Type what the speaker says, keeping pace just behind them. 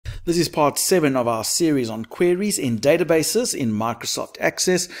This is part 7 of our series on queries in databases in Microsoft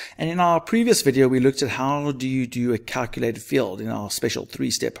Access. And in our previous video, we looked at how do you do a calculated field in our special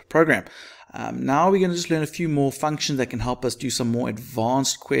 3-step program. Now we're going to just learn a few more functions that can help us do some more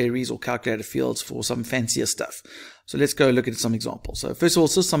advanced queries or calculated fields for some fancier stuff. So let's go look at some examples. So first of all,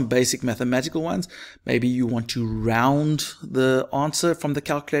 just some basic mathematical ones. Maybe you want to round the answer from the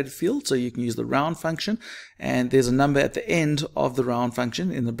calculated field, so you can use the round function, and there's a number at the end of the round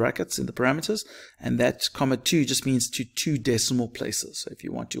function in the brackets, in the parameters, and that comma 2 just means to 2 decimal places. So if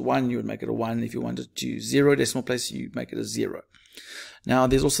you want to 1, you would make it a 1. If you wanted to 0 decimal place, you make it a 0. Now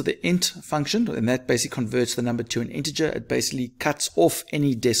there's also the int function, and that basically converts the number to an integer. It basically cuts off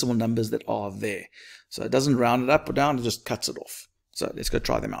any decimal numbers that are there. So it doesn't round it up or down, it just cuts it off. So let's go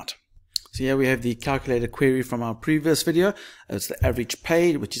try them out. So here we have the calculated query from our previous video. It's the average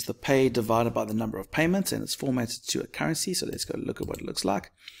paid, which is the paid divided by the number of payments, and it's formatted to a currency. So let's go look at what it looks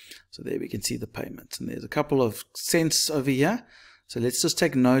like. So there we can see the payments, and there's a couple of cents over here. So let's just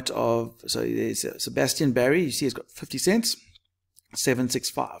take note of, so there's Sebastian Barry, you see he's got 50 cents.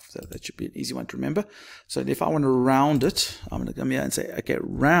 765, so that should be an easy one to remember. So if I want to round it, I'm going to come here and say, okay,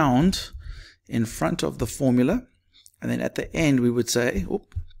 round in front of the formula, and then at the end we would say,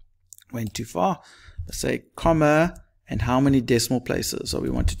 oop, went too far, let's say comma and how many decimal places. So we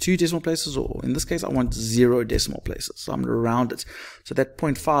want 2 decimal places, or in this case I want 0 decimal places, so I'm going to round it. So that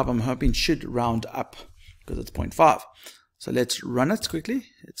 0.5 I'm hoping should round up because it's 0.5. So let's run it quickly.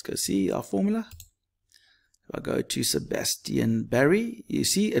 Let's go see our formula. If I go to Sebastian Barry, you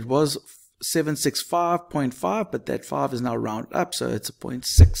see it was 765.5, but that 5 is now rounded up, so it's a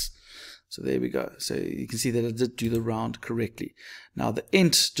 0.6. So there we go. So you can see that it did do the round correctly. Now the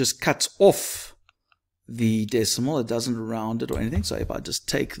int just cuts off the decimal. It doesn't round it or anything. So if I just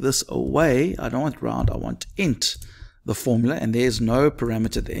take this away, I don't want round, I want int the formula, and there's no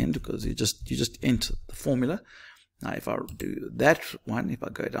parameter at the end because you just int the formula. Now if I do that one, if I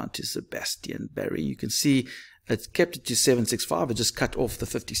go down to Sebastian Barry, you can see it kept it to 765. It just cut off the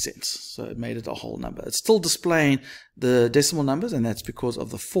 50 cents. So it made it a whole number. It's still displaying the decimal numbers, and that's because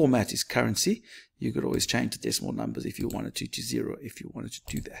of the format is currency. You could always change the decimal numbers if you wanted to 0 if you wanted to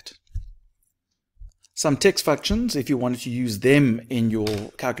do that. Some text functions if you wanted to use them in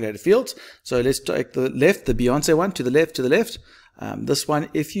your calculated fields. So let's take the left, the Beyonce one, to the left. This one,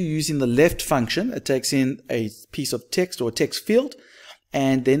 if you're using the left function, it takes in a piece of text or a text field,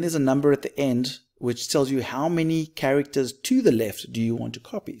 and then there's a number at the end which tells you how many characters to the left do you want to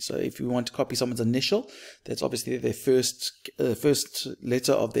copy. So if you want to copy someone's initial, that's obviously their first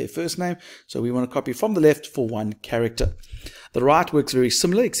letter of their first name. So we want to copy from the left for 1 character. The right works very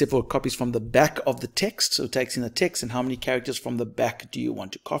similar, except for it copies from the back of the text. So it takes in the text and how many characters from the back do you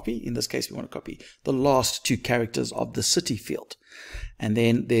want to copy. In this case, we want to copy the last 2 characters of the city field. And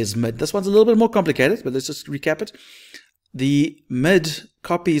then there's mid. This one's a little bit more complicated, but let's just recap it. The mid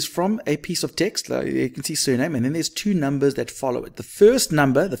copies from a piece of text, like you can see surname, and then there's 2 numbers that follow it. The first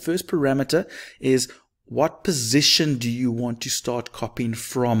number, the first parameter, is what position do you want to start copying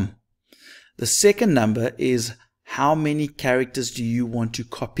from. The second number is how many characters do you want to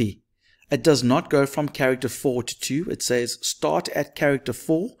copy. It does not go from character 4 to 2. It says start at character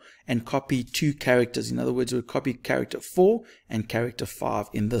 4 and copy 2 characters. In other words, we'll copy character 4 and character 5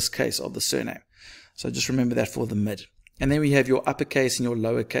 in this case of the surname. So just remember that for the mid. And then we have your uppercase and your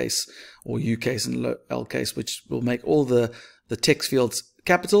lowercase, or U case and L case, which will make all the text fields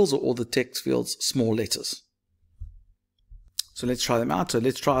capitals or all the text fields small letters. So let's try them out. So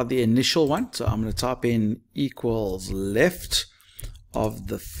let's try the initial one. So I'm going to type in equals left of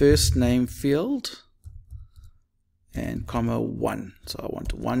the first name field and comma 1. So I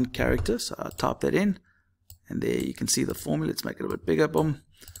want 1 character. So I'll type that in, and there you can see the formula. Let's make it a bit bigger. Boom.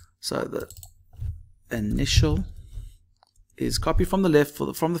 So the initial is copy from the left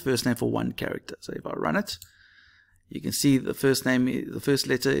from the first name for 1 character. So if I run it, you can see the first name, the first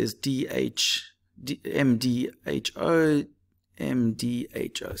letter is MDHO.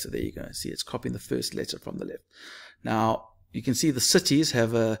 So there you go. See, it's copying the first letter from the left. Now you can see the cities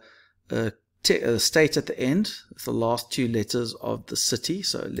have a state at the end. It's the last 2 letters of the city.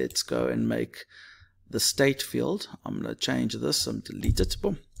 So let's go and make the state field. I'm going to change this. I'm going to delete it.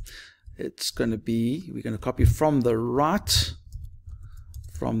 Boom. It's going to be, we're going to copy from the right,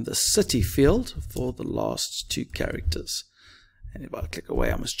 from the city field for the last 2 characters. And if I click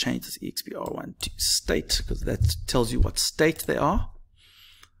away, I must change this EXPR1 to state, because that tells you what state they are.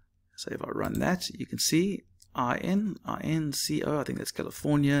 So if I run that, you can see INCO, I think that's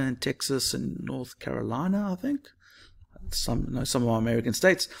California and Texas and North Carolina, I think. some of our American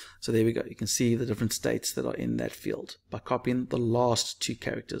states. So there we go. You can see the different states that are in that field by copying the last 2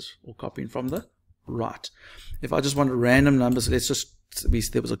 characters or copying from the right. If I just want a random number, so let's just,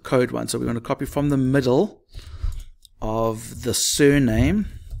 there was a code one, so we want to copy from the middle of the surname,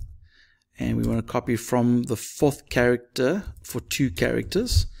 and we want to copy from the 4th character for 2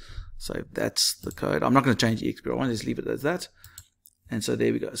 characters. So that's the code. I'm not going to change the EXP. I want to just leave it as that. And so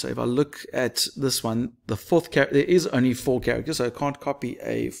there we go. So if I look at this one, the 4th character, there is only 4 characters, so I can't copy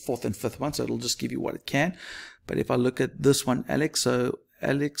a 4th and 5th one, so it'll just give you what it can. But if I look at this one, Alex, so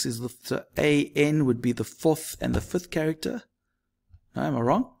Alex is so AN would be the 4th and the 5th character. No, am I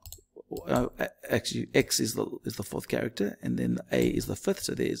wrong? Actually, X is the 4th character, and then the A is the 5th,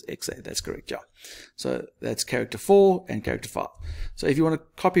 so there's XA. That's correct, yeah. So that's character 4 and character 5. So if you want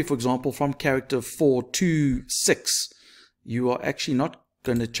to copy, for example, from character 4 to 6, you are actually not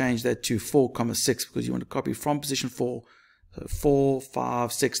going to change that to 4, 6, because you want to copy from position 4. So 4,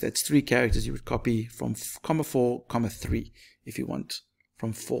 5, 6, that's 3 characters. You would copy from 4, 3 if you want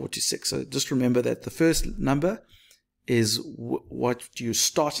from 4 to 6. So just remember that the first number is what you're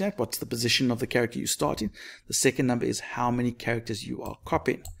starting at, what's the position of the character you're starting. The second number is how many characters you are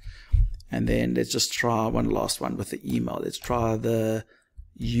copying. And then let's just try one last one with the email. Let's try the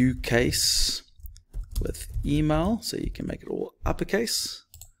U case with email, so you can make it all uppercase.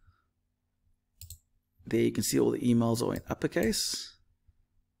 There you can see all the emails are in uppercase.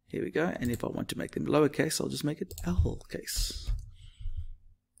 Here we go. And if I want to make them lowercase, I'll just make it L case.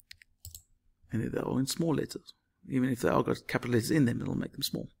 And they're all in small letters. Even if they all got capital letters in them, it'll make them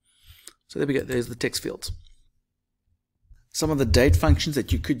small. So there we go. There's the text fields. Some of the date functions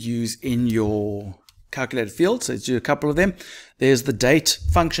that you could use in your calculated field. So let's do a couple of them. There's the date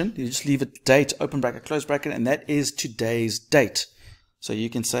function. You just leave it date, open bracket, close bracket, and that is today's date. So you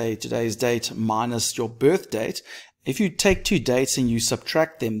can say today's date minus your birth date. If you take 2 dates and you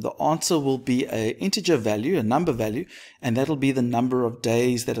subtract them, the answer will be an integer value, a number value, and that'll be the number of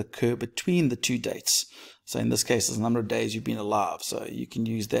days that occur between the 2 dates. So in this case, it's the number of days you've been alive. So you can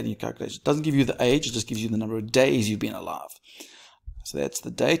use that in your calculation. It doesn't give you the age, it just gives you the number of days you've been alive. So that's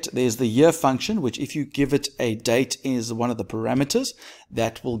the date. There's the year function, which if you give it a date as one of the parameters,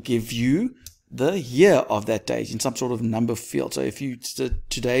 that will give you the year of that date in some sort of number field. So if you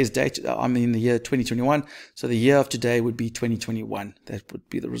today's date, I'm in the year 2021, so the year of today would be 2021. That would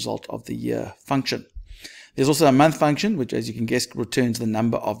be the result of the year function. There's also a month function, which, as you can guess, returns the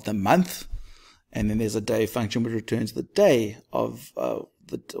number of the month. And then there's a day function, which returns the day of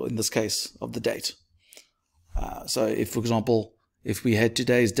in this case, of the date. So if, for example, if we had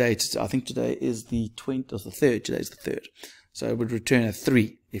today's date, I think today is the 20th or the 3rd. Today's the 3rd. So it would return a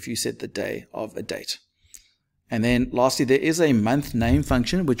 3 if you said the day of a date. And then lastly, there is a month name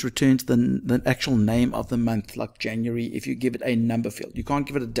function, which returns the actual name of the month, like January, if you give it a number field. You can't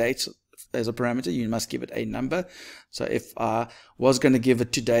give it a date as a parameter, you must give it a number. So if I was going to give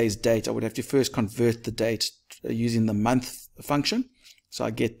it today's date, I would have to first convert the date using the month function. So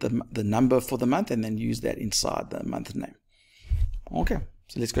I get the number for the month and then use that inside the month name. Okay,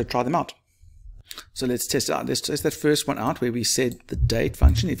 so let's go try them out. So let's test it out. Let's test that first one out where we said the date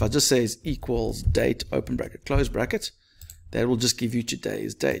function. If I just say is equals date, open bracket, close bracket, that will just give you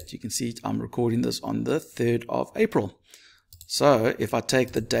today's date. You can see I'm recording this on the 3rd of April. So if I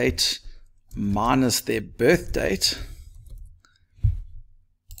take the date minus their birth date,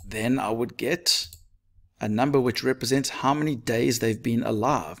 then I would get a number which represents how many days they've been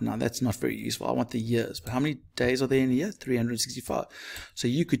alive. Now that's not very useful. I want the years, but how many days are there in a year? 365. So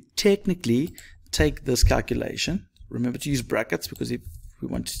you could technically take this calculation. Remember to use brackets, because if we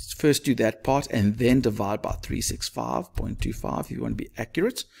want to first do that part and then divide by 365.25 if you want to be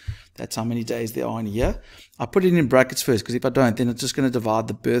accurate. That's how many days there are in a year. I put it in brackets first, because if I don't, then it's just going to divide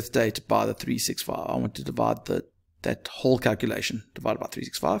the birth date by the 365. I want to divide that whole calculation divided by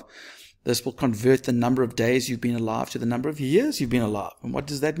 365. This will convert the number of days you've been alive to the number of years you've been alive. And what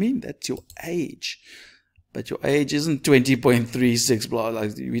does that mean? That's your age. But your age isn't 20.36 blah.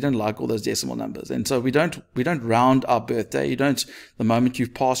 Like, we don't like all those decimal numbers. And so we don't round our birthday. You don't, the moment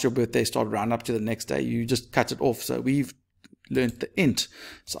you've passed your birthday, start round up to the next day. You just cut it off. So we've learned the int.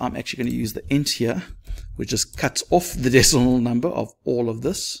 So I'm actually going to use the int here, which just cuts off the decimal number of all of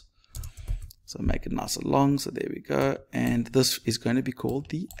this. So make it nice and long. So there we go. And this is going to be called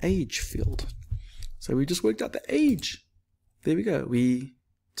the age field. So we just worked out the age. There we go.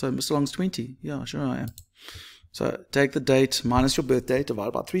 So Mr. Long's 20. Yeah, sure I am. So take the date minus your birth date,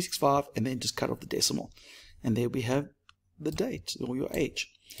 divided by 365, and then just cut off the decimal. And there we have the date, or your age.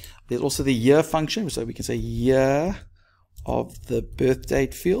 There's also the year function. So we can say year of the birth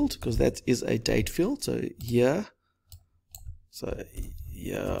date field, because that is a date field. So year So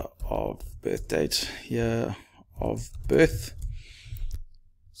year of birth date, year of birth.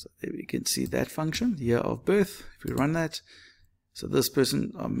 So there we can see that function, year of birth. If we run that, so this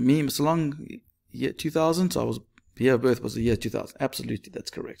person, me, Mr. Long, year 2000. So I was, year of birth was the year 2000. Absolutely,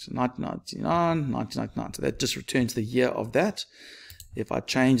 that's correct. 1999. So that just returns the year of that. If I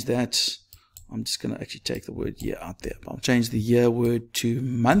change that, I'm just going to actually take the word year out there. I'll change the year word to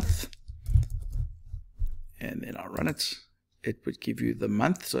month, and then I'll run it. It would give you the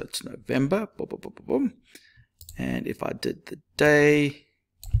month, so it's November. Boom, boom, boom, boom, boom. And if I did the day,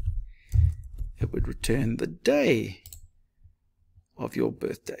 it would return the day of your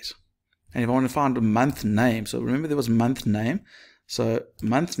birth date. And if I want to find a month name, so remember there was month name. So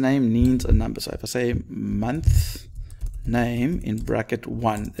month name needs a number. So if I say month name in bracket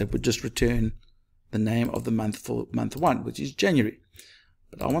 1, it would just return the name of the month for month 1, which is January.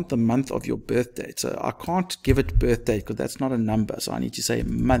 But I want the month of your birth date. So I can't give it birth date because that's not a number. So I need to say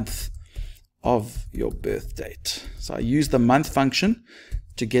month of your birth date. So I use the month function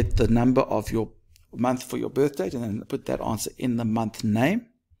to get the number of your month for your birth date, and then put that answer in the month name.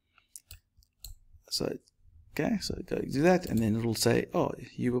 So okay, so go do that, and then it'll say, oh,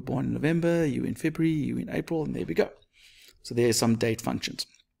 you were born in November, you in February, you in April, and there we go. So there's some date functions.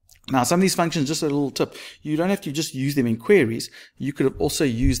 Now, some of these functions, just a little tip, you don't have to just use them in queries. You could have also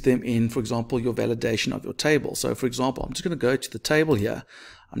used them in, for example, your validation of your table. So, for example, I'm just going to go to the table here.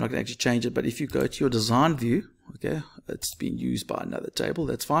 I'm not going to actually change it, but if you go to your design view, okay, it's being used by another table,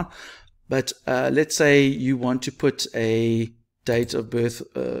 that's fine. But let's say you want to put a date of birth,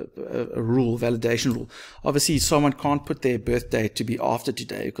 a rule, validation rule. Obviously, someone can't put their birth date to be after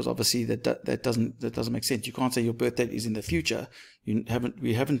today, because obviously that doesn't make sense. You can't say your birth date is in the future.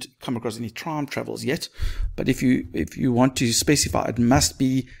 We haven't come across any time travels yet. But if you want to specify it must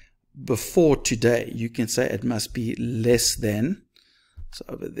be before today, you can say it must be less than. So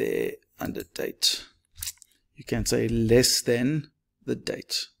over there under date, you can say less than the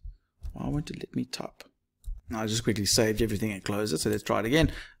date. Why won't it let me type? Now I just quickly saved everything and closed it. So let's try it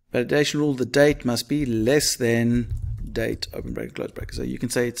again. Validation rule, the date must be less than date, open bracket, close bracket. So you can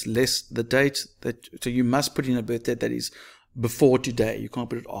say it's less the date that, so you must put in a birth date that is before today. You can't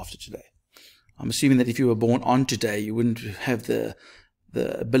put it after today. I'm assuming that if you were born on today, you wouldn't have the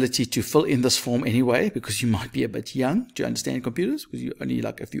ability to fill in this form anyway, because you might be a bit young to understand computers, because you're only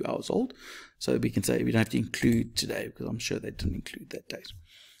like a few hours old. So we can say we don't have to include today, because I'm sure they didn't include that date.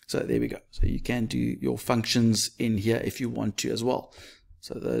 So there we go. So you can do your functions in here if you want to as well.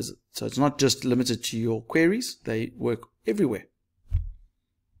 So it's not just limited to your queries, they work everywhere.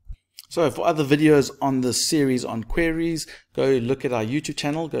 So for other videos on this series on queries, go look at our YouTube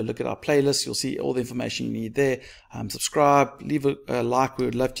channel, go look at our playlist. You'll see all the information you need there. Subscribe, leave a like. We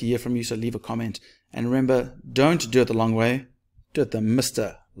would love to hear from you, so leave a comment. And remember, don't do it the long way, do it the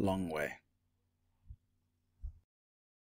Mr. Long way.